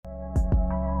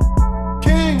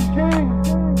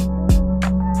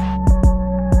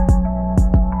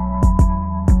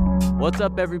What's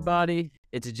up, everybody?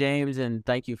 It's James, and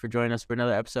thank you for joining us for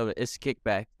another episode of It's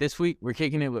Kickback. This week, we're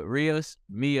kicking it with Rios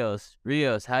Mios.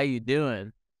 Rios, how you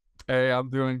doing? Hey, I'm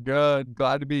doing good.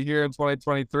 Glad to be here in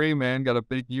 2023, man. Got a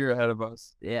big year ahead of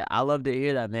us. Yeah, I love to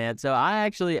hear that, man. So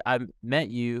I met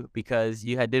you because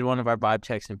you did one of our vibe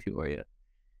checks in Peoria,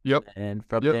 Yep. and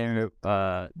from Yep.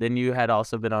 there, then you had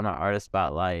also been on our artist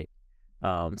spotlight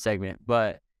segment.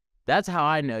 But that's how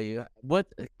I know you. What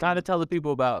kind of tell the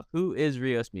people about who is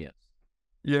Rios Mios?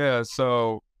 Yeah.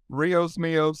 So Rios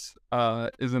Mios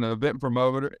is an event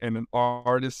promoter and an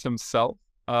artist himself.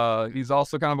 He's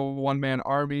also kind of a one-man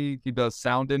army. He does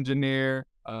sound engineer.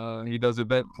 He does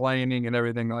event planning and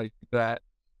everything like that.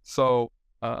 So,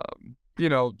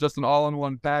 just an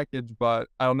all-in-one package. But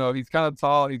I don't know. He's kind of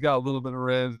tall. He's got a little bit of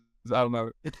riz. I don't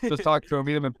know. Just talk to him,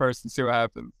 meet him in person, see what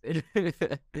happens.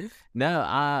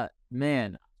 No,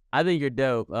 man, I think you're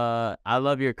dope. I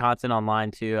love your content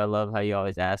online too. I love how you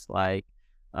always ask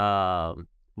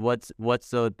what's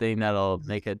the thing that'll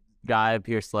make a guy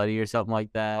appear slutty or something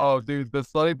like that. Oh, dude, the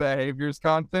slutty behaviors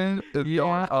content is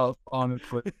going up,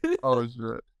 honestly. Oh,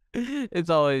 shit. It's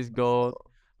always gold.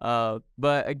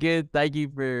 But again, thank you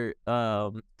for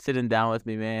sitting down with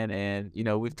me, man. And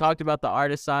we've talked about the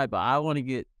artist side, but I want to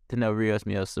get to know Rios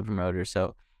Mios, the promoter.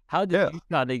 So how did you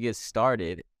kind of get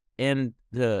started in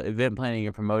the event planning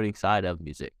and promoting side of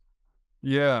music?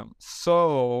 Yeah.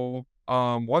 So,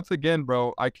 once again,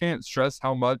 bro, I can't stress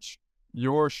how much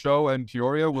your show in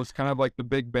Peoria was kind of like the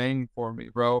big bang for me,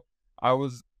 bro. I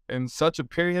was in such a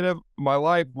period of my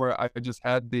life where I just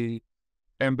had the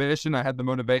ambition, I had the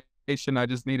motivation, I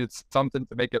just needed something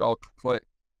to make it all click.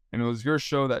 And it was your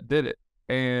show that did it.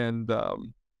 And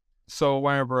so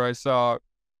whenever I saw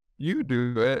you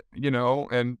do it,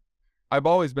 and I've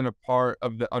always been a part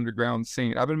of the underground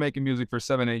scene. I've been making music for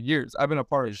 7-8 years. I've been a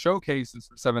part of showcases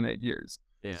for 7-8 years.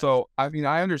 Yeah. So, I mean,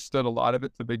 I understood a lot of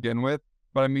it to begin with,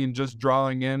 but I mean, just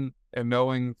drawing in and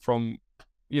knowing from,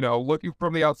 looking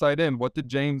from the outside in, what did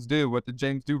James do? What did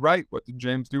James do right? What did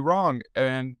James do wrong?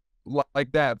 And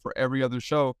like that for every other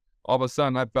show, all of a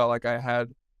sudden I felt like I had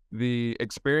the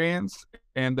experience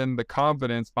and then the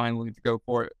confidence finally to go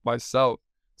for it myself.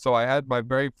 So I had my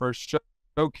very first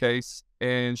showcase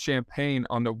in Champaign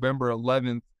on November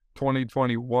 11th,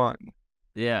 2021.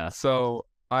 Yeah. So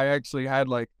I actually had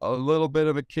like a little bit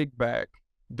of a kickback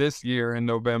this year in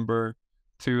November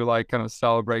to like kind of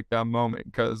celebrate that moment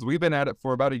because we've been at it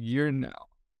for about a year now.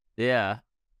 Yeah.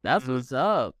 That's what's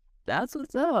up. That's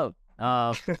what's up.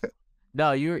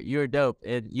 No, you're dope.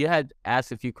 And you had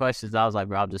asked a few questions. I was like,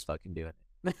 bro, I'm just fucking doing it.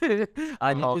 You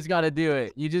just gotta do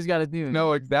it. You just gotta do it.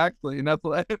 No, exactly. And that's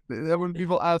what when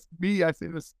people ask me, I say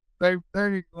the same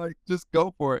thing, like just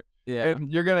go for it. Yeah.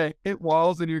 And you're gonna hit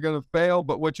walls and you're gonna fail,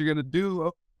 but what you're gonna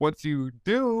do once you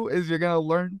do is you're gonna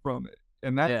learn from it.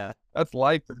 And that's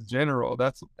life in general.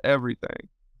 That's everything.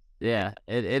 Yeah,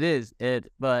 it is.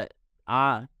 But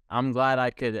I'm glad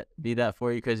I could be that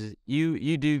for you because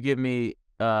you do give me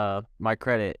my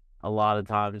credit a lot of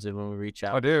times when we reach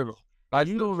out. I do. I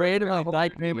do randomly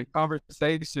like a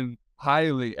conversation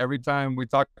highly every time we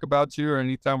talk about you or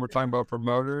anytime we're talking about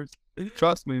promoters.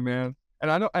 Trust me, man. And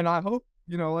I hope,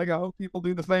 I hope people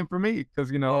do the same for me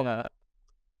because,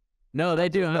 No, they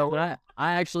do. I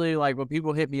actually like when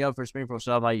people hit me up for Spring Pro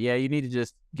stuff, I'm like, yeah, you need to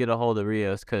just get a hold of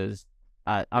Rios because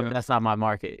that's not my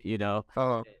market,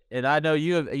 And I know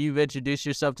you've introduced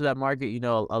yourself to that market.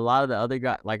 A lot of the other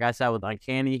guys, like I said with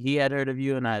Uncanny, he had heard of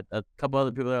you, and a couple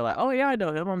other people are like, oh yeah, I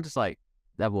know him. I'm just like,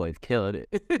 that boy's killing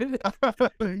it.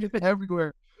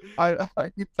 Everywhere. I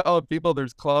keep telling people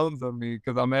there's clones of me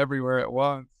because I'm everywhere at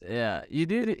once. Yeah, you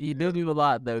do a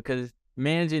lot though, because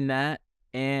managing that.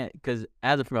 And because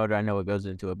as a promoter, I know what goes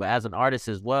into it, but as an artist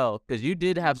as well, because you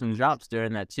did have some drops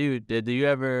during that too. Did you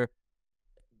ever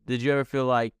feel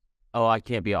like, oh, I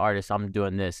can't be an artist, I'm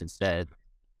doing this instead?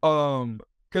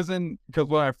 Because when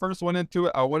I first went into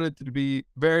it, I wanted it to be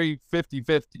very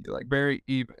 50-50, like very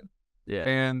even. Yeah.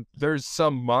 And there's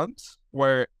some months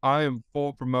where I am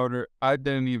full promoter. I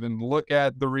didn't even look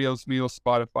at the Rios Mios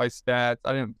Spotify stats.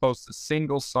 I didn't post a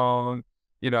single song,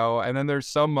 and then there's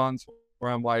some months where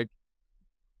I'm like,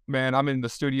 man, I'm in the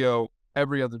studio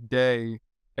every other day,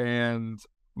 and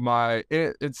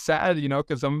it's sad,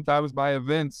 because sometimes my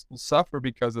events will suffer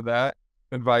because of that,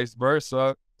 and vice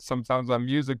versa. Sometimes my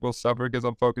music will suffer because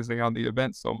I'm focusing on the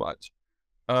event so much.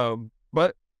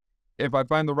 But if I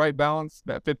find the right balance,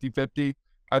 that 50-50,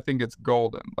 I think it's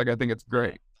golden. Like, I think it's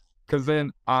great. Because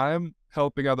then I'm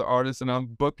helping other artists and I'm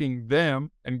booking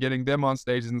them and getting them on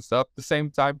stages and stuff. The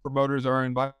same time promoters are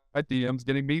in my DMs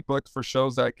getting me booked for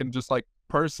shows that I can just like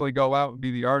personally go out and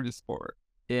be the artist for.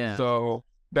 Yeah. So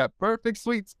that perfect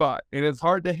sweet spot, and it's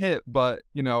hard to hit, but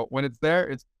you know, when it's there,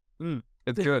 it's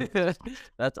good.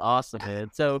 That's awesome, man.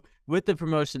 So with the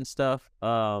promotion stuff,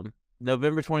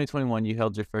 November 2021, you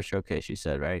held your first showcase, you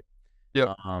said, right?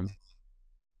 Yep.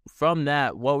 From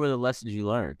that, what were the lessons you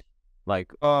learned?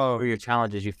 Like, what were your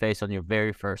challenges you faced on your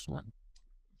very first one?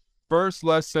 First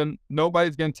lesson,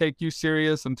 nobody's going to take you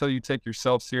serious until you take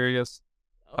yourself serious.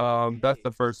 That's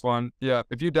the first one. Yeah.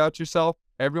 If you doubt yourself,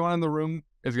 everyone in the room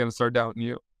is going to start doubting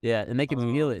you. Yeah. And they can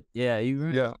feel it. Yeah.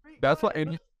 Yeah. That's what,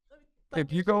 and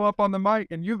if you go up on the mic,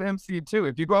 and you've MC'd too,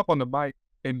 if you go up on the mic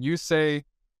and you say,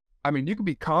 I mean, you can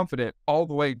be confident all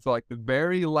the way to like the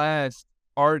very last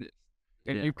artist,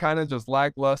 and you kind of just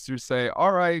lackluster say,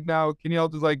 all right, now can y'all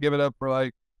just like give it up for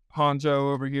like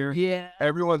Honjo over here? Yeah.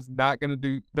 Everyone's not going to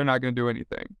do, they're not going to do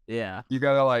anything. Yeah. You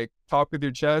got to like talk with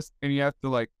your chest, and you have to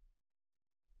like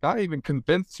not even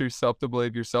convince yourself to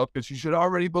believe yourself, because you should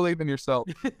already believe in yourself.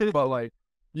 But like,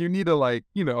 you need to like,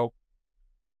 you know,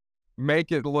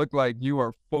 make it look like you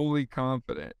are fully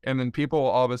confident. And then people will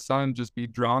all of a sudden just be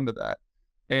drawn to that.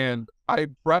 And at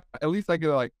least I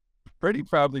could like pretty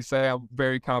proudly say I'm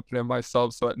very confident in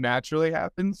myself, so it naturally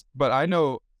happens. But I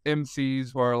know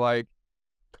MCs who are like,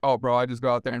 oh, bro, I just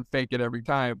go out there and fake it every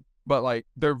time. But like,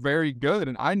 they're very good,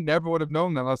 and I never would have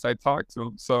known that unless I talked to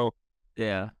them. So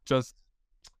yeah, just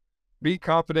be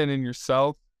confident in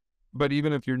yourself. But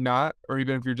even if you're not, or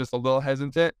even if you're just a little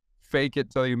hesitant, fake it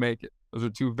till you make it. Those are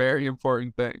two very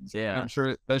important things. Yeah. And I'm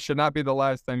sure that should not be the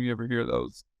last time you ever hear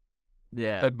those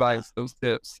advice, those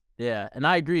tips. Yeah. And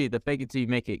I agree, the fake it till you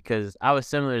make it, because I was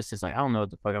similar. It's just like, I don't know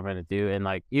what the fuck I'm going to do. And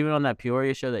like, even on that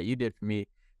Peoria show that you did for me,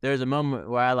 there was a moment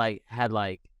where I like had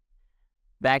like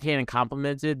backhand and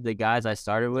complimented the guys I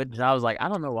started with. And I was like, I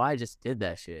don't know why I just did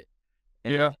that shit.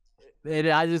 And yeah. And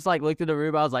I just like looked at the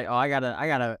room. I was like, oh, I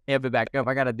gotta amp it back up.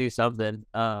 I gotta do something.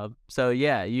 So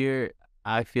yeah,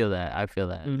 I feel that.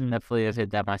 Mm-hmm. Definitely have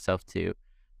hit that myself too.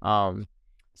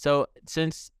 So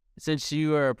since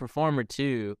you are a performer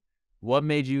too, what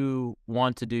made you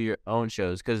want to do your own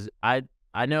shows? Because I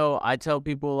know I tell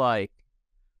people like,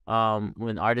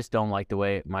 when artists don't like the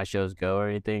way my shows go or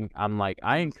anything, I'm like,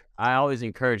 I always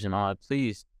encourage them. I'm like,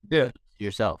 please,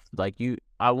 yourself. Like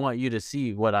I want you to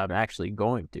see what I'm actually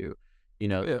going through. You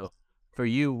know, so for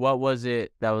you, what was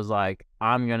it that was like,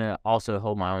 I'm gonna also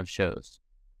hold my own shows?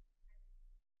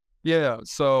 Yeah,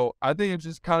 so I think it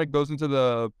just kind of goes into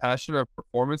the passion of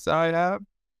performance that I have,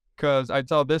 because I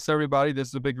tell everybody, this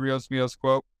is a big Rios Mios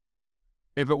quote: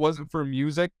 if it wasn't for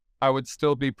music, I would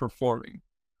still be performing.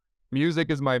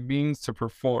 Music is my means to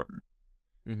perform.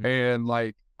 Mm-hmm. And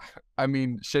like, I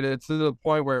mean, shit, it's to the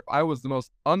point where if I was the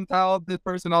most untalented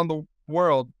person on the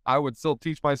world, I would still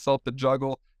teach myself to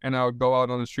juggle, and I would go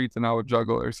out on the streets and I would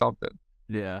juggle or something.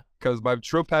 Yeah. Because my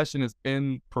true passion is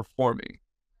in performing.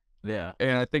 Yeah.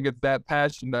 And I think it's that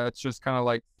passion that's just kind of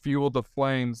like fueled the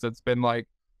flames. That's been like,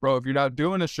 bro, if you're not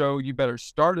doing a show, you better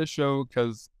start a show,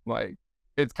 because like,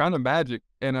 it's kind of magic.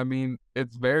 And I mean,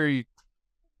 it's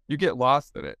you get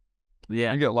lost in it.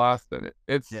 Yeah. You get lost in it.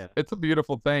 It's a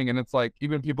beautiful thing. And it's like,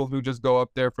 even people who just go up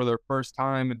there for their first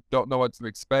time and don't know what to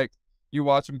expect, you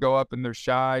watch them go up and they're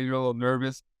shy, you're a little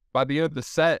nervous. By the end of the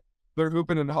set, they're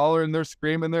hooping and hollering, they're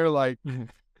screaming, they're like,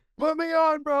 put me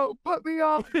on, bro, put me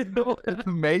on. It's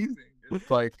amazing.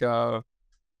 It's like,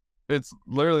 it's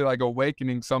literally like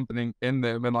awakening something in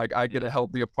them, and like, I get to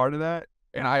help be a part of that.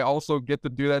 And I also get to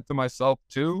do that to myself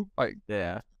too. Like,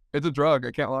 it's a drug,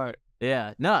 I can't lie.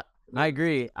 Yeah, no, I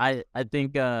agree. I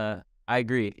think, I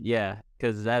agree. Yeah.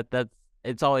 Cause that's,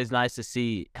 it's always nice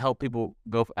to help people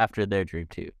go after their dream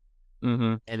too.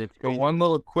 Mm-hmm. And it's the one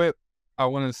little quip I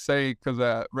want to say, because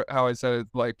how I said it,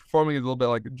 like, performing is a little bit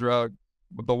like a drug.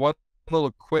 But the one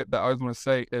little quip that I always want to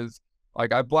say is,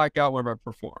 like, I black out whenever I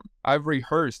perform. I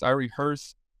rehearse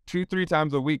 2-3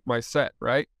 times a week my set,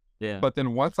 right? Yeah. But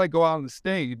then once I go out on the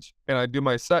stage and I do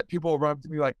my set, people will run up to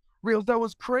me like, Reels, that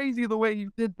was crazy the way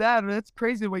you did that, or that's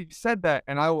crazy the way you said that.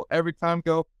 And I will every time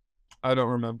go, I don't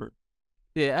remember.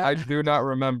 Yeah. I do not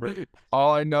remember.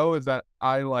 All I know is that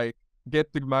I like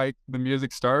get the mic, the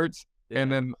music starts, and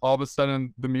then all of a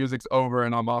sudden the music's over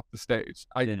and I'm off the stage.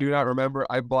 I do not remember.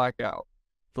 I black out.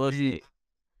 The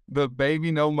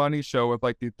Baby No Money show with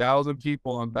like 1,000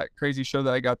 people on that crazy show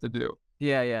that I got to do.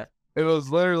 Yeah. It was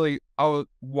literally, I would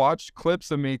watch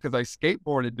clips of me because I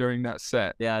skateboarded during that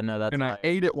set. Yeah, I know that's. And I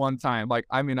ate it one time. Like,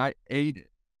 I mean, I ate it.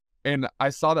 And I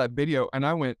saw that video and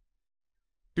I went,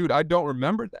 dude, I don't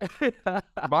remember that.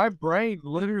 My brain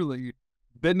literally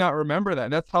did not remember that.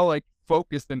 And that's how like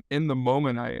focused and in the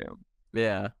moment I am.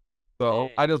 Yeah. So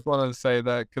I just wanted to say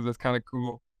that because it's kind of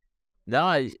cool.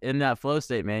 No, in that flow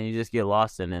state, man, you just get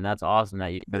lost in it. And that's awesome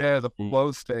that you. Yeah, the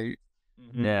flow state.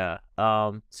 Mm-hmm. Yeah.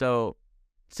 So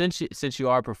since you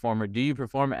are a performer, do you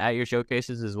perform at your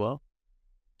showcases as well?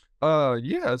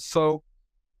 Yeah. So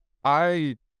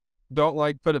I don't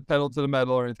like put a pedal to the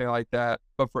metal or anything like that.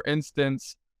 But for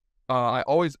instance, I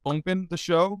always open the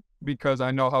show because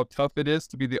I know how tough it is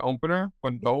to be the opener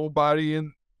when nobody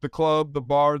in the club, the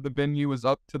bar, the venue is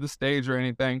up to the stage or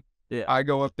anything. Yeah. I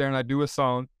go up there and I do a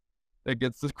song that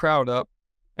gets the crowd up,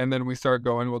 and then we start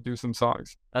going. We'll do some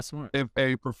songs. That's smart. If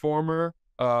a performer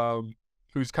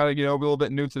who's kind of, a little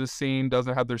bit new to the scene,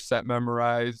 doesn't have their set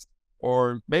memorized,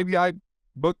 or maybe I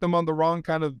booked them on the wrong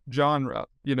kind of genre,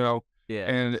 Yeah.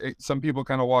 and some people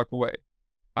kind of walk away,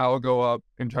 I'll go up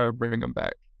and try to bring them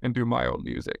back and do my own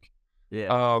music.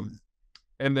 Yeah.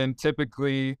 And then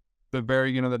typically the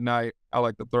very end of the night, I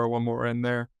like to throw one more in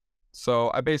there.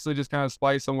 So I basically just kind of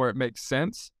splice them where it makes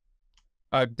sense.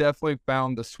 I've definitely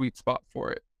found the sweet spot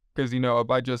for it. Because, if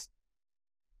I just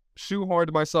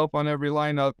shoehorned myself on every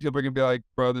lineup, people are gonna be like,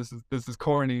 bro, this is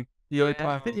corny.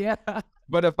 Yeah.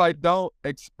 But if I don't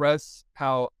express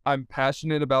how I'm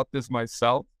passionate about this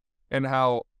myself and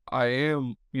how I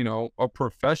am, a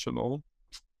professional,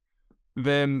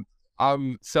 then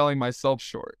I'm selling myself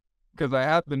short. Because I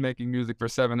have been making music for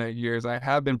 7-8 years. I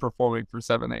have been performing for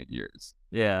 7-8 years.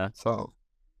 Yeah. So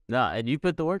no, and you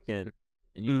put the work in.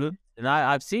 And mm-hmm. And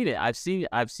I've seen it. I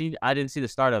didn't see the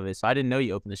start of it, so I didn't know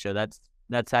you opened the show.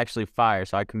 That's actually fire.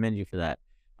 So I commend you for that.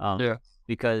 Yeah.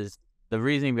 Because the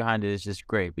reasoning behind it is just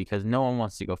great. Because no one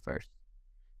wants to go first.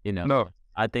 No.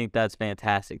 I think that's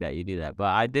fantastic that you do that. But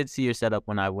I did see your setup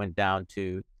when I went down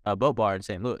to a boat bar in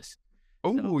St. Louis.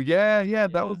 Oh, so, yeah.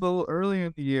 That was a little early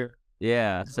in the year.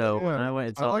 Yeah. So when I went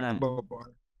and saw I like the boat bar.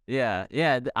 Yeah.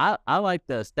 I like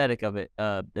the aesthetic of it.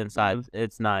 Inside, mm-hmm.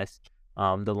 It's nice.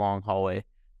 The long hallway.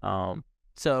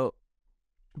 So,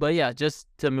 but yeah, just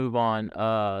to move on.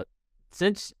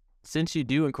 Since you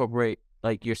do incorporate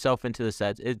like yourself into the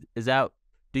sets,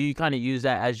 do you kind of use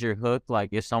that as your hook? Like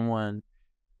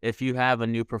if you have a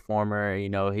new performer,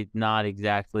 he's not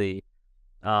exactly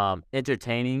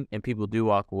entertaining and people do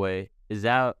walk away,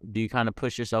 do you kind of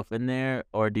push yourself in there,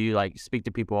 or do you like speak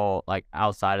to people like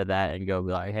outside of that and go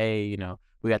be like, hey,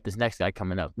 we got this next guy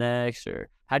coming up next, or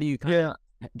how do you kind of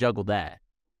juggle that?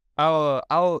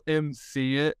 I'll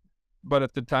MC it, but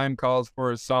if the time calls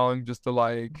for a song just to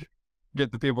like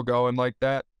get the people going like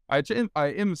that, I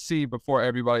MC before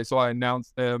everybody, so I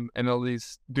announce them and at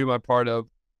least do my part of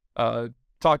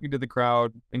talking to the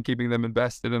crowd and keeping them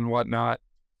invested and whatnot.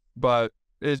 But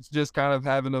it's just kind of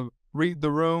having to read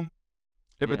the room.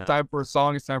 If it's time for a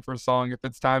song, it's time for a song. If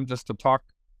it's time just to talk,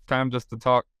 time just to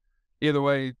talk. Either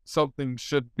way, something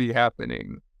should be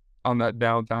happening on that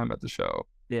downtime at the show.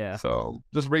 Yeah. So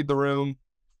just read the room.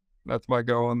 That's my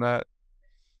go on that.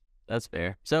 That's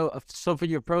fair. So for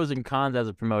your pros and cons as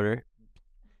a promoter,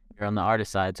 you're on the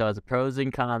artist side. So as a pros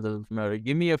and cons as a promoter,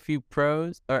 give me a few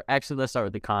pros, or actually let's start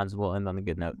with the cons. We'll end on a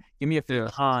good note. Give me a few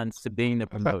cons to being the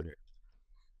promoter.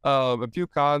 A few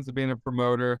cons of being a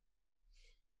promoter.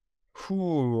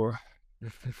 Whew.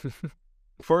 The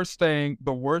worst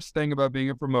thing about being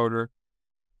a promoter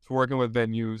is working with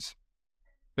venues.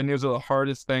 Venues are the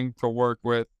hardest thing to work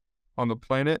with on the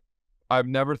planet. I've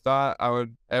never thought I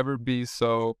would ever be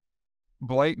so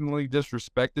blatantly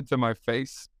disrespected to my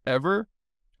face ever.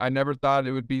 I never thought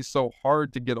it would be so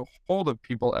hard to get a hold of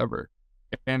people ever.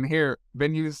 And here,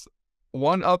 venues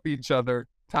one-up each other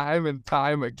time and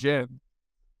time again.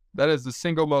 That is the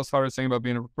single most hardest thing about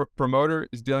being a promoter,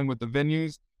 is dealing with the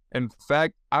venues. In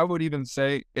fact, I would even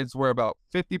say it's where about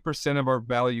 50% of our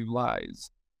value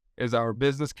lies, is our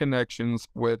business connections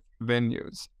with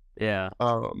venues. Yeah.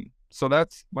 So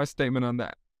that's my statement on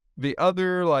that. The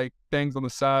other things on the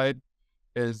side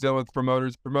is dealing with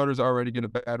promoters. Promoters already get a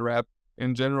bad rap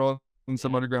in general in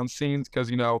some underground scenes because,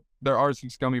 there are some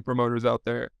scummy promoters out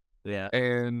there. Yeah.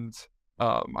 And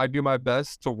I do my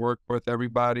best to work with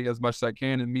everybody as much as I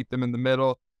can and meet them in the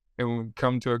middle and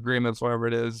come to agreements, whatever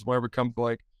it is, whenever it comes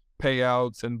to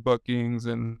payouts and bookings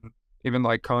and even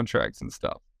contracts and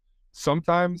stuff.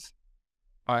 Sometimes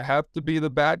I have to be the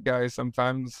bad guy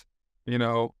sometimes, and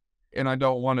I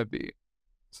don't want to be.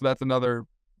 So that's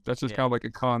just kind of like a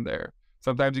con there.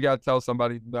 Sometimes you got to tell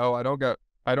somebody, no, I don't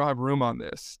have room on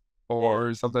this.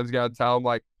 Or sometimes you got to tell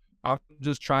them I'm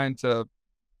just trying to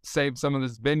save some of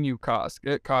this venue cost.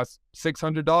 It costs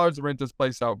 $600 to rent this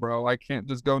place out, bro. I can't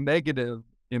just go negative,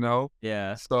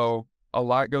 Yeah. So a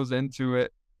lot goes into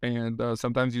it. And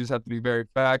sometimes you just have to be very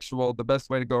factual. The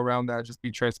best way to go around that is just be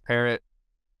transparent.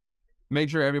 Make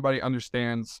sure everybody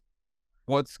understands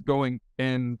what's going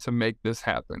in to make this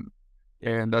happen.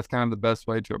 And that's kind of the best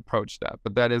way to approach that.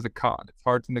 But that is a con. It's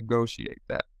hard to negotiate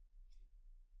that.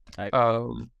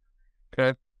 And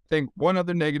I think one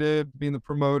other negative being the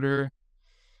promoter.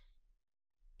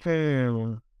 I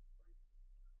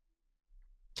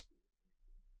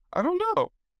don't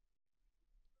know.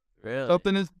 Really?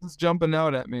 Something is just jumping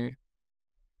out at me.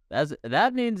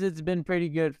 That means it's been pretty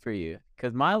good for you.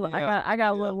 Cause I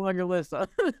got a little longer list.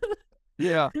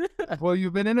 Yeah. Well,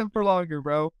 you've been in it for longer,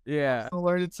 bro. Yeah. I'll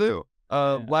learn it too.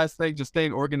 Last thing, just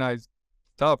staying organized.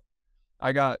 Tough.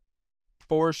 I got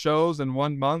 4 shows in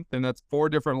 1 month, and that's 4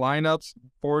 different lineups,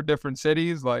 4 different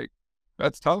cities. Like,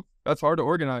 that's tough. That's hard to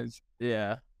organize.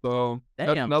 Yeah. So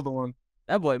that's another one.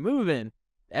 That boy moving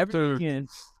every weekend.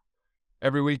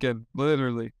 Every weekend,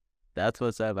 literally. That's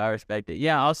what's up. I respect it.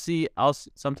 Yeah,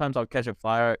 sometimes I'll catch a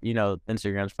flyer. You know,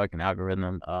 Instagram's fucking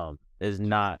algorithm is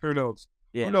not. Who knows?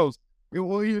 Yeah. Who knows?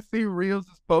 Will you see Reels'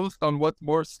 post on what's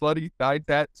more slutty thigh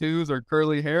tattoos or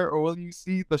curly hair, or will you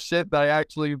see the shit that I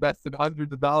actually invested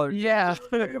hundreds of dollars in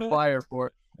a flyer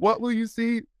for? What will you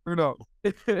see? Who knows?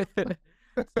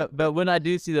 But when I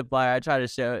do see the flyer, I try to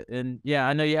show it. And yeah,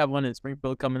 I know you have one in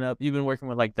Springfield coming up. You've been working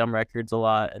with like Dumb Records a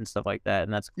lot and stuff like that,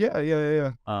 and that's yeah.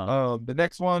 The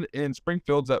next one in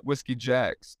Springfield's at Whiskey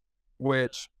Jack's,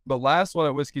 which the last one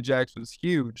at Whiskey Jack's was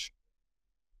huge.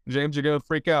 James, you're gonna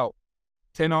freak out.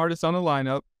 10 artists on the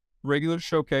lineup, regular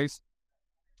showcase.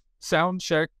 Sound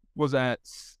check was at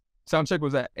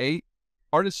 8.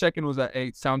 Artist check-in was at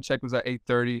 8. Sound check was at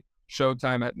 8:30.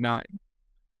 Showtime at 9.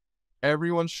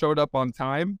 Everyone showed up on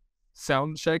time.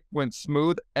 Sound check went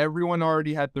smooth. Everyone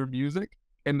already had their music,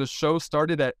 and the show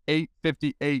started at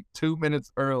 8:58, 2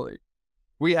 minutes early.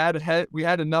 We had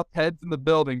enough heads in the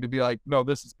building to be like, no,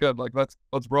 this is good. Like, let's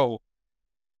roll.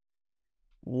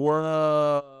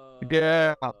 Whoa.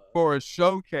 Yeah, for a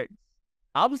showcase.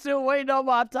 I'm still waiting on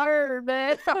my turn,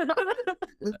 man.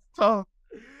 It's tough.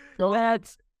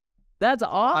 That's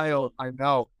awesome. I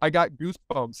know. I got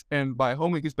goosebumps. And my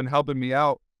homie who's been helping me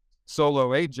out, Solo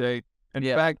AJ, in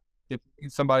fact, if you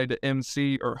need somebody to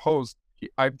MC or host,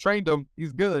 I've trained him.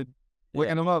 He's good.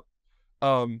 Looking him up.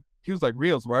 He was like,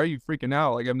 Reels, why are you freaking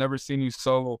out? Like, I've never seen you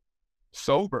so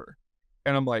sober.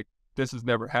 And I'm like, this has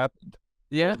never happened.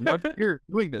 Yeah. You're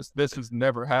doing this. This has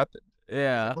never happened.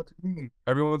 Yeah. What do you mean?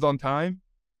 Everyone's on time.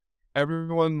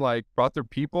 Everyone like brought their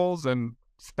peoples and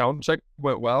sound check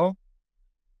went well.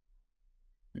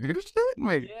 You're shitting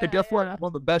me. Yeah, guess what? One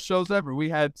of the best shows ever. We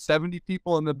had 70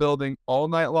 people in the building all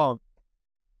night long.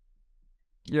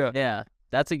 Yeah. Yeah.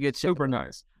 That's a good show. Super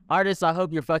nice. Artists, I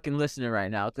hope you're fucking listening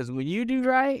right now, because when you do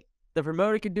right, the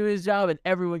promoter can do his job and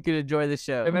everyone can enjoy the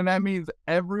show. And then that means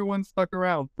everyone stuck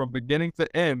around from beginning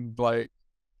to end. Like,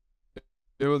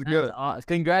 it was good.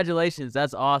 Congratulations.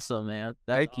 That's awesome, man.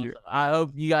 Thank you. I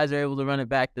hope you guys are able to run it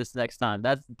back this next time.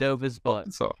 That's dope as fuck.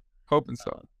 Hoping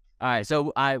so. All right.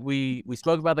 So we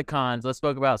spoke about the cons. Let's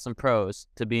talk about some pros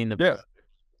to being the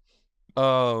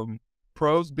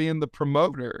pros being the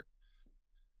promoter.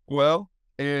 Well,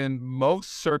 in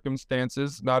most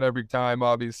circumstances, not every time,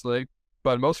 obviously,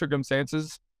 but in most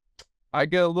circumstances, I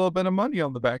get a little bit of money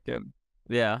on the back end.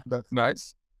 Yeah. That's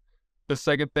nice. The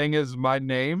second thing is my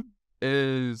name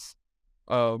is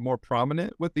more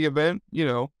prominent with the event. You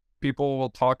know, people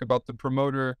will talk about the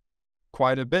promoter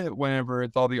quite a bit whenever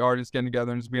it's all the artists getting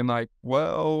together and just being like,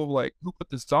 well, like, who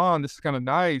put this on? This is kind of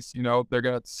nice. You know, they're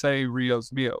going to say Rios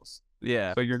Mios.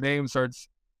 Yeah. So your name starts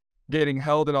getting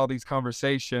held in all these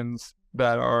conversations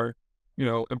that are, you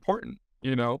know, important.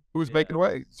 You know, who's making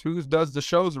waves? Who does the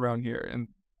shows around here? And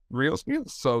Rios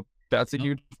Mios. So that's a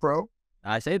huge pro.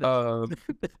 I say that.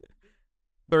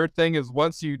 Third thing is,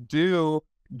 once you do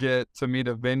get to meet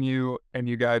a venue and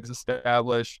you guys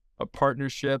establish a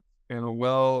partnership and a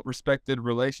well-respected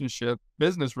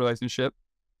business relationship,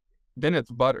 then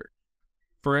it's butter.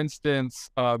 For instance,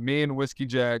 me and Whiskey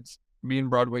Jack's, me and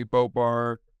Broadway Boat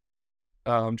Bar,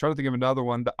 I'm trying to think of another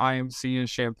one, the IMC in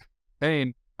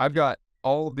Champaign. I've got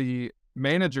all the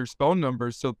managers' phone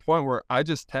numbers to the point where I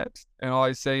just text and all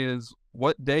I say is,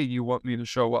 what day you want me to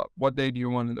show up? What day do you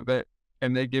want an event?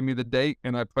 And they give me the date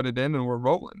and I put it in and we're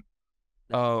rolling.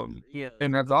 And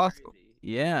that's awesome.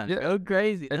 Yeah. Go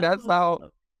crazy. And that's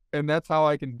how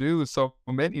I can do so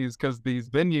many, is because these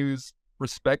venues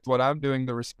respect what I'm doing,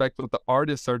 they respect what the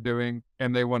artists are doing,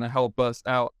 and they want to help us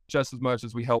out just as much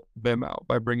as we help them out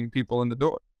by bringing people in the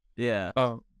door. Yeah.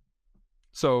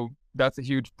 So that's a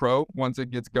huge pro. Once it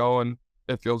gets going,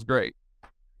 it feels great.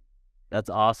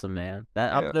 That's awesome, man.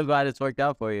 I'm so glad it's worked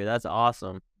out for you. That's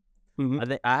awesome. Mm-hmm. I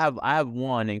think I have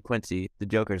one in Quincy, the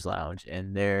Joker's Lounge,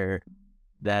 and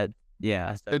it's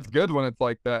good when it's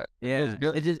like that. Yeah,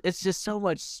 it's just so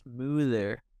much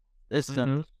smoother. It's so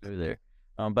much smoother.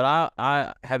 But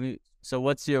I have you. So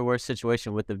what's your worst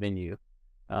situation with the venue?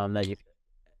 That you,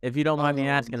 if you don't mind me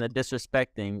asking, the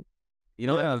disrespecting You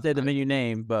don't have to say the venue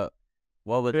name, but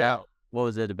what was that? What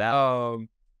was it about?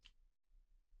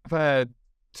 I've had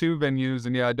 2 venues,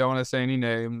 and I don't want to say any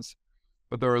names,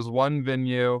 but there was one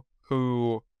venue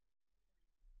who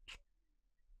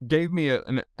gave me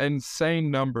an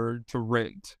insane number to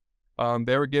rent.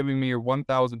 They were giving me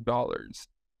 $1,000,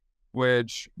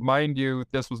 which, mind you,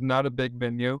 this was not a big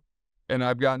venue. And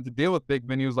I've gotten to deal with big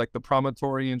venues like the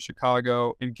Promontory in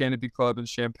Chicago and Canopy Club in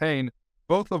Champaign,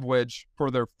 both of which, for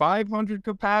their 500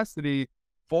 capacity,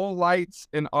 full lights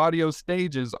and audio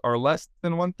stages are less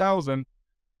than 1,000.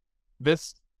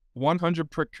 This 100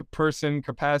 person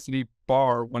capacity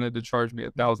bar wanted to charge me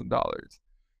 $1,000.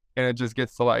 And it just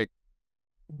gets to like,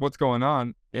 what's going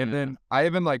on? And then I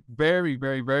even like very,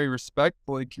 very, very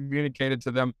respectfully communicated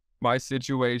to them my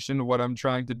situation, what I'm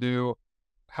trying to do,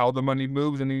 how the money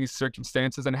moves in these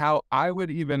circumstances, and how I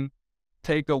would even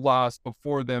take a loss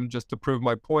before them just to prove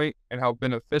my point and how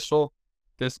beneficial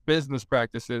this business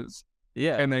practice is.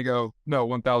 Yeah. And they go, no,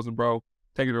 1,000, bro,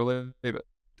 take it or leave it.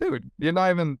 Dude, you're not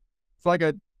even, it's like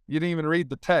you didn't even read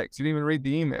the text. You didn't even read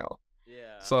the email.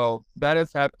 Yeah. So that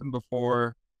has happened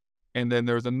before. And then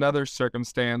there's another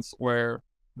circumstance where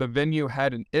the venue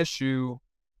had an issue,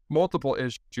 multiple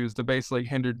issues that basically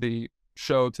hindered the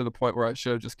show to the point where I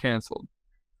should have just canceled.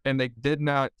 And they did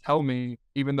not tell me,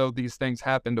 even though these things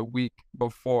happened a week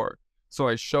before. So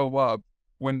I show up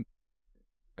and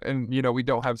we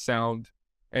don't have sound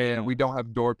and we don't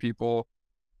have door people.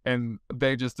 And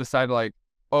they just decided like,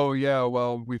 oh yeah,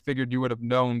 well, we figured you would have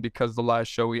known because the last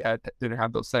show we had didn't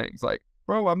have those things. Like,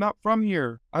 bro, I'm not from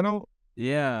here. I want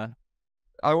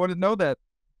to know that.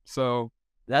 So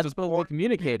that's just poor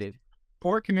communicated.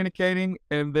 Poor communicating,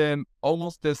 and then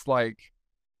almost this like,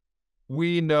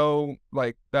 we know,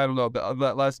 like, I don't know,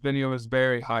 that last video is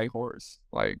very high horse.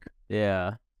 Like,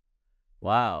 yeah.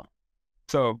 Wow.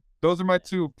 So those are my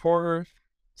 2 poor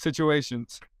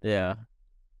situations. Yeah.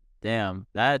 Damn.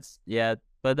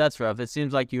 But that's rough. It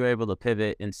seems like you were able to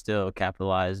pivot and still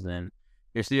capitalize, and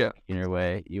you're still in your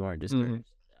way. You weren't just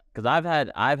because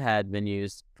I've had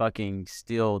venues fucking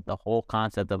steal the whole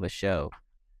concept of a show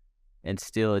and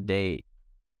steal a date.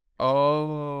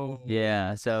 Oh.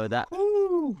 Yeah. So that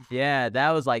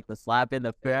was like the slap in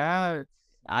the face.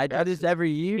 I do this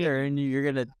every year, and you're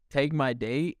gonna take my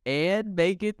date and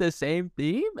make it the same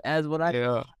theme as what I.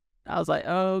 Yeah. I was like,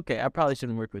 oh, okay. I probably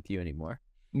shouldn't work with you anymore.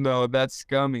 No, that's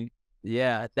scummy.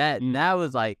 Yeah, that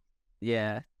was like,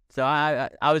 yeah. So I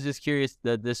was just curious,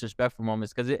 the disrespectful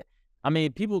moments, because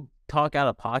people talk out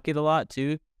of pocket a lot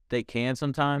too. They can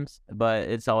sometimes, but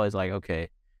it's always like, okay.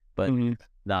 But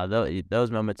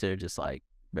those moments are just like,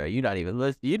 bro, you're not even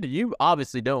listening. You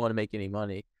obviously don't want to make any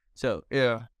money. So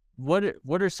yeah, what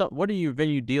do your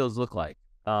venue deals look like?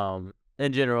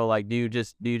 In general, like, do you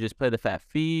just play the fat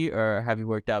fee, or have you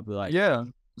worked out? Like, yeah.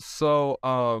 So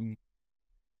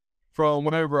from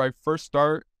whenever I first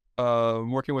start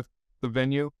working with the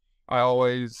venue, I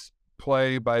always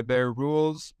play by their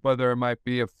rules, whether it might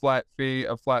be a flat fee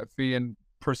and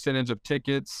percentage of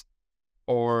tickets,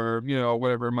 or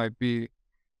whatever it might be.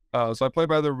 So I play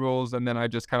by the rules, and then I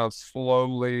just kind of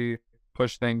slowly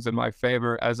push things in my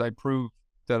favor as I prove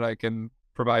that I can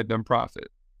provide them profit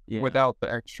without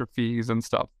the extra fees and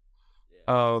stuff.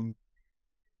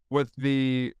 With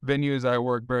the venues I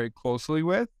work very closely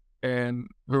with and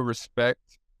who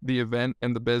respect the event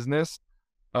and the business,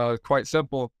 quite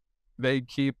simple. They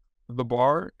keep the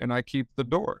bar and I keep the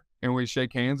door, and we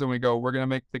shake hands and we go, we're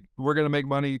gonna make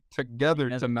money together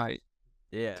tonight.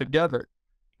 Yeah, together.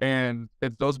 And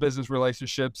it's those business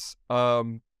relationships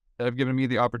that have given me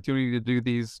the opportunity to do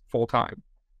these full time.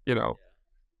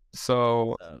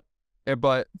 So,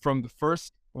 but from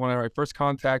when I first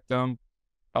contact them,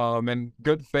 in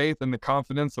good faith and the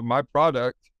confidence of my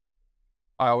product,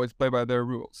 I always play by their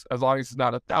rules. As long as it's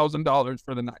not $1,000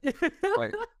 for the night,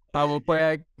 like, I will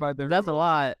play by their. That's rules. A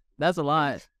lot. That's a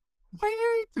lot. Way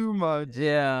too much.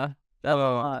 Yeah, that's a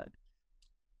lot.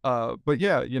 But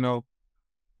yeah,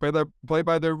 play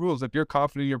by their rules. If you're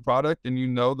confident in your product and you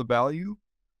know the value,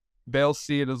 they'll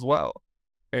see it as well,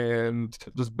 and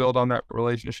just build on that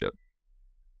relationship.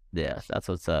 Yes, that's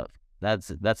what's up.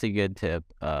 That's a good tip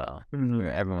for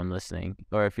everyone listening,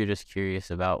 or if you're just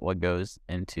curious about what goes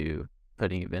into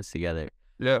putting events together.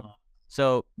 Yeah.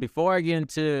 So before I get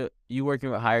into you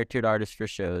working with higher tiered artists for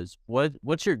shows,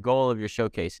 what's your goal of your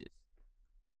showcases?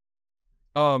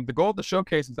 The goal of the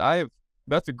showcases,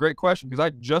 that's a great question, because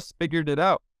I just figured it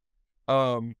out.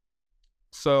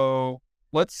 So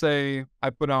let's say I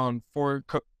put on four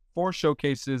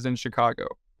showcases in Chicago,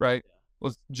 right? It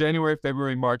was January,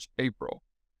 February, March, April.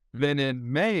 Then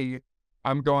in May,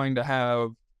 I'm going to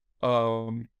have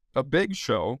a big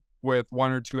show with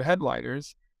 1 or 2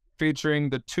 headliners featuring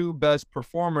the 2 best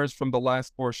performers from the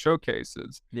last 4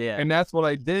 showcases. Yeah. And that's what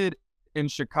I did in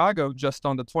Chicago just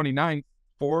on the 29th,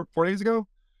 4 days ago.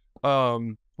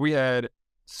 We had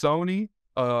Sony,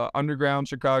 Underground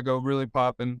Chicago, really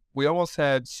popping. We almost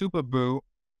had Super Boo.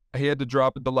 He had to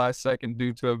drop at the last second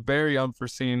due to a very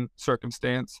unforeseen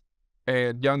circumstance.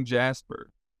 And Young Jasper.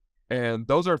 And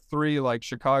those are 3 like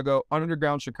Chicago,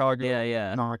 Underground Chicago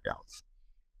knockouts.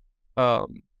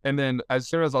 And then as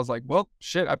soon as I was like, well,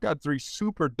 shit, I've got 3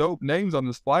 super dope names on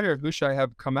this flyer. Who should I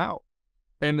have come out?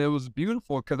 And it was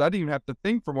beautiful because I didn't even have to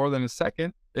think for more than a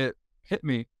second. It hit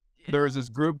me. There was this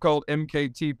group called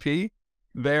MKTP.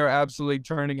 They're absolutely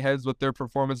turning heads with their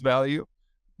performance value.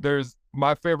 There's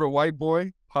my favorite white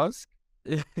boy, Husk.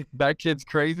 That kid's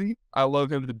crazy. I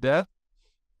love him to death.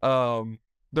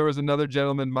 There was another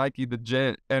gentleman, Mikey the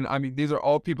Gent. And I mean, these are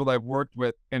all people that I've worked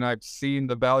with and I've seen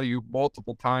the value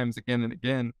multiple times again and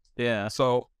again. Yeah.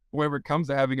 So whenever it comes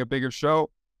to having a bigger show,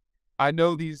 I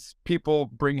know these people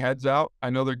bring heads out. I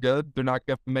know they're good. They're not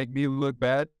going to make me look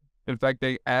bad. In fact,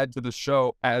 they add to the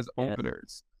show as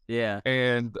openers. Yeah.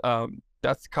 And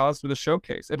that's the cause for the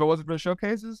showcase. If it wasn't for the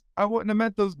showcases, I wouldn't have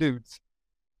met those dudes.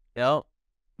 Yep.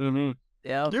 Mm-hmm.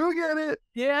 Yeah. You get it.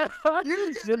 Yeah.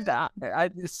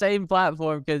 Same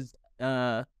platform because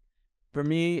for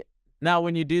me, now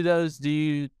when you do those,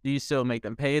 do you still make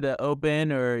them pay to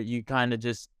open or you kind of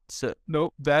just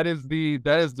Nope, that is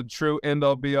the true end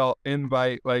all be all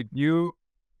invite. Like you,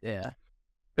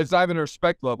 it's not even a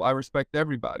respect level. I respect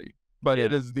everybody, but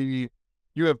it is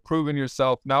you have proven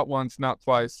yourself not once, not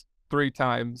twice, 3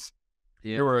 times.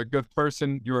 You are a good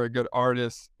person. You are a good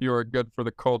artist. You are good for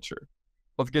the culture.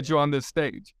 Let's get you on this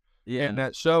stage. Yeah. And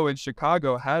that show in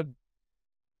Chicago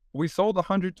we sold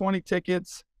 120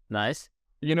 tickets. Nice.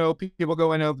 You know, people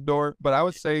go in out the door, but I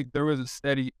would say there was a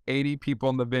steady 80 people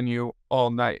in the venue all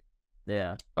night.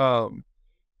 Yeah.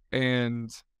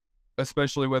 And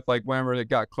especially with like whenever it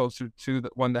got closer to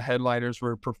when the headliners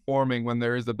were performing, when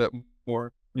there is a bit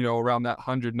more, you know, around that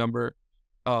 100 number,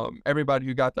 everybody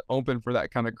who got to open for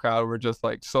that kind of crowd were just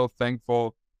like so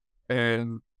thankful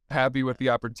and happy with the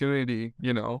opportunity,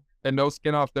 you know, and no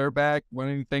skin off their back,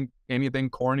 wouldn't think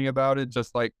anything corny about it,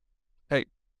 just like, hey,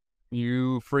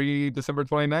 you free December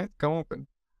 29th? Come open.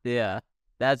 Yeah,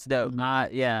 that's dope.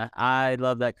 I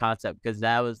love that concept because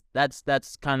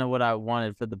that's kind of what I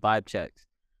wanted for the vibe checks.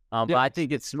 But I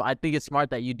think it's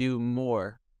smart that you do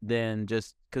more than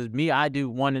just because I do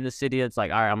one in the city. It's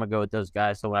like, all right, I'm gonna go with those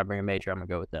guys. So when I bring a major, I'm gonna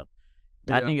go with them.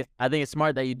 Yeah. I think it's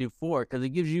smart that you do 4 because it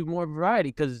gives you more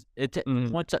variety. Because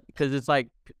because it's like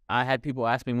I had people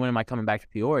ask me when am I coming back to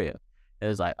Peoria. It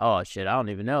was like, oh shit, I don't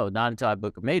even know. Not until I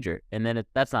book a major, and then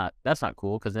that's not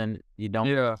cool because then you don't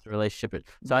the relationship.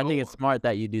 So I think it's smart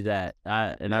that you do that.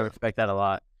 I respect that a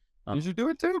lot. You should do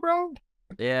it too, bro.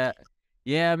 Yeah,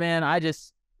 man. I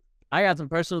got some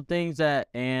personal things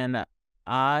and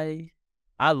I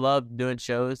love doing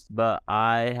shows, but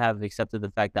I have accepted the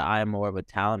fact that I am more of a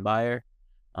talent buyer.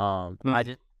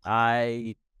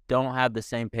 I don't have the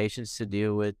same patience to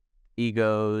deal with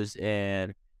egos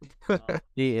and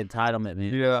the entitlement,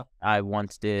 man. Yeah. I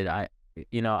once did. I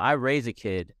raise a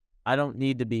kid. I don't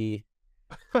need to be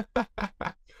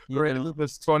raise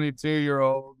this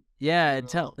 22-year-old. Yeah,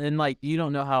 and like you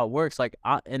don't know how it works. Like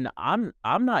I'm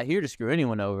not here to screw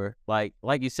anyone over. Like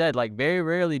you said, like very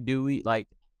rarely do we like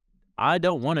I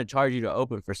don't want to charge you to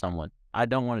open for someone. I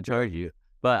don't want to charge you.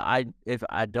 But if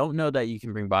I don't know that you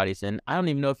can bring bodies in, I don't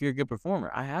even know if you're a good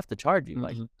performer. I have to charge you.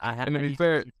 Like I have. And to be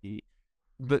fair,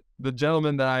 the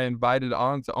gentleman that I invited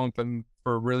on to open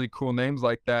for really cool names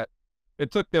like that,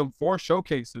 it took them 4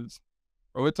 showcases,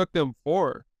 or it took them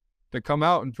 4 to come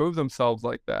out and prove themselves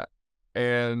like that.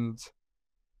 And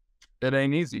it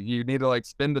ain't easy. You need to like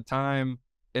spend the time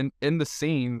in the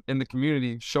scene, in the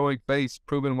community, showing face,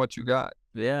 proving what you got.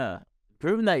 Yeah,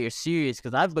 proving that you're serious.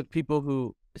 Because I've booked people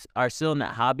who are still in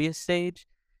that hobbyist stage,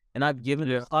 and I've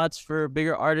given slots for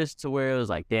bigger artists to where it was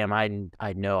like, damn, I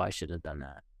know I should have done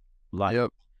that. Like,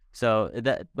 so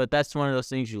but that's one of those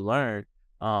things you learn.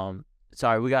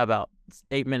 Sorry, we got about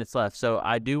 8 minutes left, so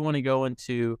I do want to go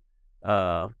into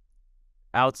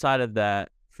outside of that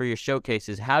for your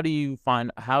showcases. How do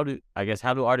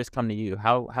artists come to you?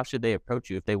 How should they approach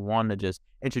you if they want to just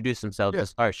introduce themselves and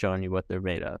start showing you what they're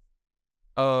made of?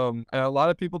 And a lot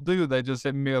of people do. They just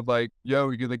hit me up like, "Yo,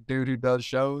 you're the dude who does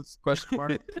shows?" ?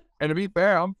 And to be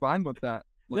fair, I'm fine with that.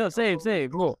 No, same.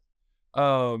 Cool.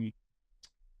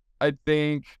 I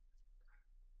think,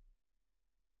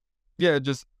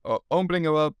 just opening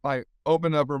them up, like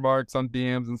open up remarks on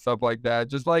DMs and stuff like that.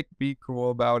 Just like be cool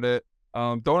about it.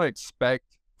 Don't expect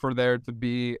for there to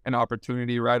be an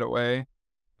opportunity right away.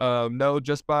 No,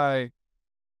 just by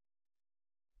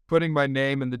putting my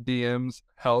name in the DMs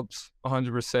helps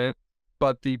 100%.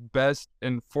 But the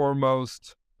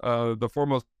foremost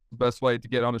best way to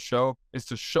get on a show is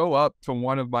to show up to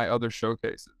one of my other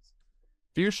showcases.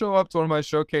 If you show up to one of my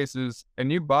showcases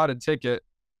and you bought a ticket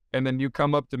and then you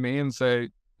come up to me and say,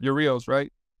 "You're Rios,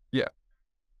 right?" "Yeah."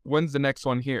 "When's the next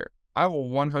one here?" I will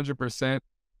 100%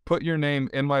 put your name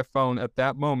in my phone at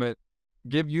that moment,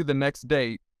 give you the next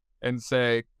date, and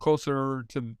say, "Closer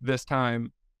to this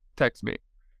time, text me."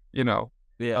 Yeah.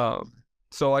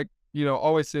 So like,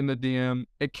 always in the DM,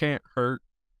 it can't hurt.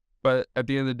 But at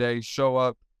the end of the day, show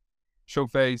up, show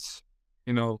face,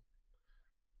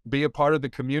 be a part of the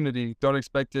community. Don't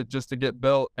expect it just to get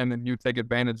built and then you take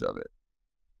advantage of it.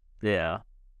 Yeah.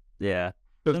 Yeah.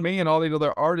 Because me and all these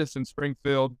other artists in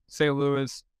Springfield, St.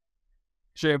 Louis,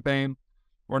 Champaign,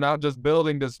 we're not just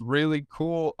building this really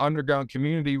cool underground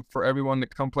community for everyone to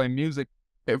come play music.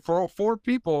 For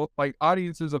people, like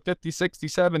audiences of 50, 60,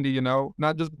 70,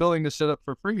 not just building this shit up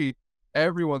for free.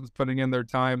 Everyone's putting in their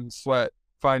time, sweat,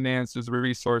 finances,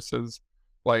 resources.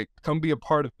 Like, come be a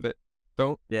part of it.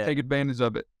 Don't take advantage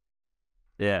of it.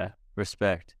 Yeah,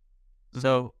 respect.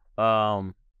 So,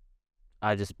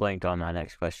 I just blanked on my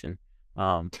next question.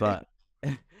 But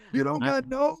you don't got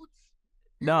notes?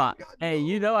 No,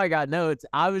 hey, I got notes.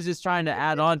 I was just trying to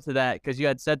add on to that because you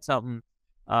had said something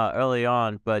early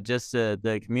on, but just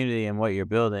the community and what you're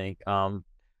building.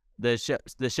 The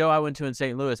show I went to in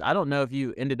St. Louis, I don't know if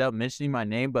you ended up mentioning my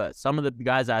name, but some of the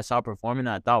guys I saw performing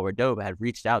that I thought were dope had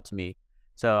reached out to me.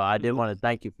 So I did want to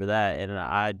thank you for that, and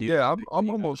I do. Yeah, I'm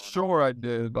almost sure I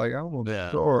did. Like, I'm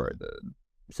almost sure I did.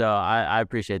 So I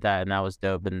appreciate that, and that was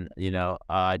dope. And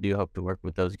I do hope to work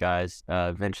with those guys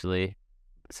eventually.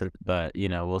 But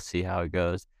we'll see how it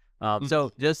goes.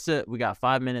 So just we got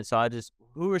 5 minutes. So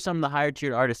who are some of the higher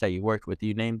tiered artists that you worked with?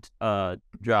 You named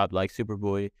dropped like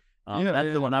Superboy.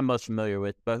 That's the one I'm most familiar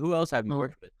with. But who else have you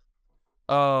worked with?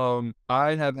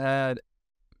 I have had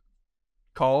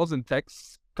calls and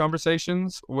text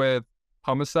conversations with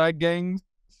Homicide Gang's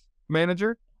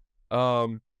manager.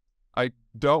 I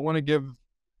don't want to give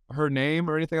her name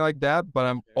or anything like that, but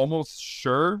I'm almost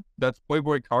sure that's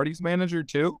Playboy Carti's manager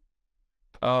too.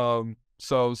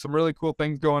 So some really cool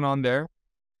things going on there.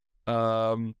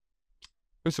 There's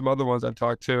some other ones I've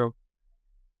talked to.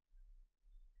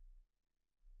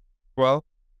 Well,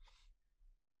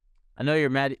 I know you're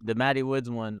the Maddie Woods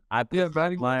one. I put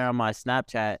flyer on my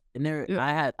Snapchat, and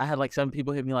I had like some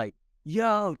people hit me like,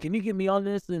 "Yo, can you get me on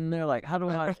this?" And they're like, "How do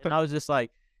I?" And I was just like,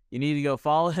 "You need to go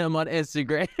follow him on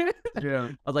Instagram." Yeah.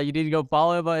 I was like, "You need to go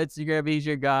follow him on Instagram. He's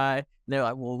your guy." And they're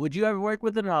like, "Well, would you ever work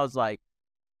with him?" And I was like,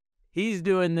 "He's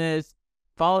doing this.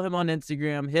 Follow him on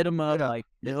Instagram. Hit him up. Like,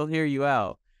 he'll hear you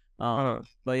out."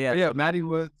 But yeah, Maddie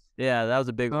Woods. Yeah, that was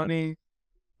a big one.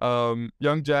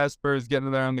 Young Jasper is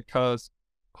getting there on the cusp.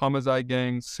 Homicide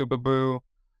Gang, Superboo.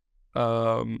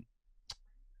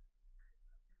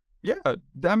 Yeah,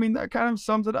 I mean, that kind of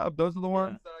sums it up. Those are the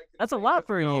ones. That's a lot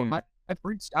for you. I've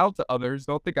reached out to others.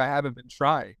 Don't think I haven't been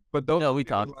trying, but those we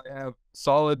talked. I have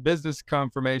solid business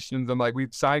confirmations and like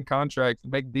we've signed contracts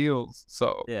and make deals.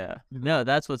 So yeah, no,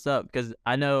 that's what's up. Because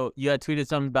I know you had tweeted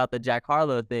something about the Jack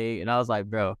Harlow thing, and I was like,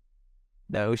 bro,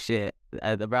 no shit.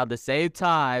 At about the same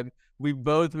time, we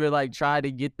both were like trying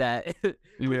to get that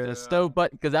the stove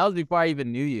button because that was before I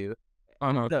even knew you.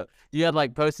 So you had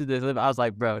like posted this. I was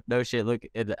like, bro, no shit. Look,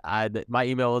 my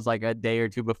email was like a day or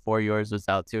two before yours was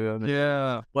out to him.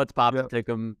 Yeah. What's poppin' took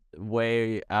him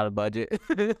way out of budget.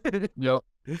 Yep.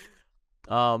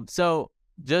 So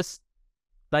just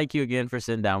thank you again for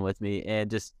sitting down with me and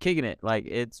just kicking it. Like,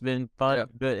 it's been fun,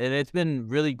 but and it's been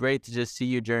really great to just see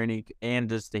your journey and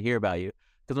just to hear about you.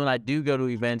 Because when I do go to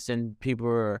events and people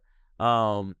are,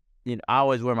 I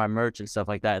always wear my merch and stuff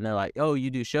like that, and they're like, "Oh, you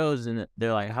do shows?" And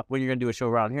they're like, "When you're gonna do a show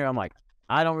around here?" I'm like,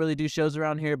 "I don't really do shows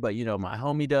around here, but my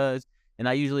homie does." And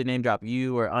I usually name drop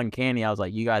you or Uncanny. I was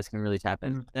like, you guys can really tap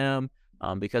into them,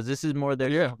 because this is more their.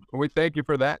 Yeah, we thank you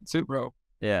for that too, bro.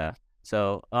 Yeah.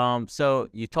 So, so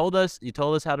you told us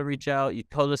how to reach out. You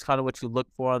told us kind of what you look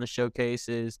for on the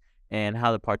showcases and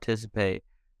how to participate.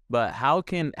 But how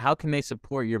can they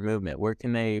support your movement? Where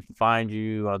can they find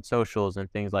you on socials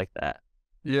and things like that?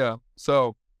 Yeah.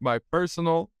 So my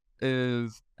personal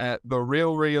is at The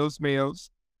Real Rios Mios.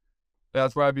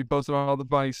 That's where I be posting all the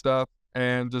funny stuff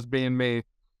and just being me.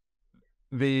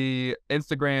 The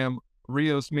Instagram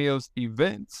Rios Mios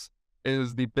Events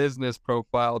is the business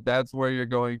profile. That's where you're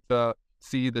going to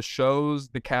see the shows,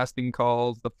 the casting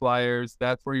calls, the flyers.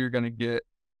 That's where you're going to get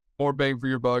more bang for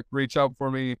your buck. Reach out for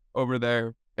me over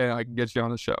there and I can get you on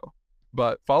the show.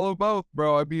 But follow both,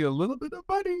 bro. I'd be a little bit of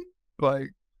money. Like,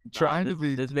 Trying to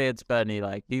be. This man's funny.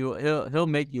 Like he'll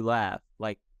make you laugh.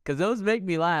 Like, cause those make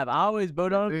me laugh. I always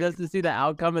vote on him just to see the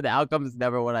outcome, and the outcome is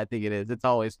never what I think it is. It's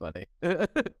always funny.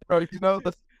 Bro, you know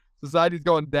the society's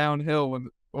going downhill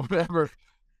whenever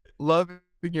loving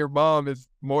your mom is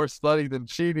more slutty than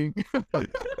cheating.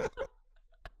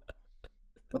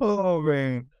 Oh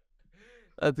man,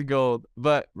 that's gold.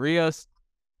 But Rios,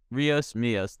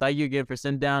 Mios, thank you again for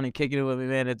sitting down and kicking it with me,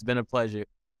 man. It's been a pleasure.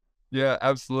 Yeah,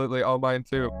 absolutely. All mine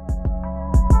too.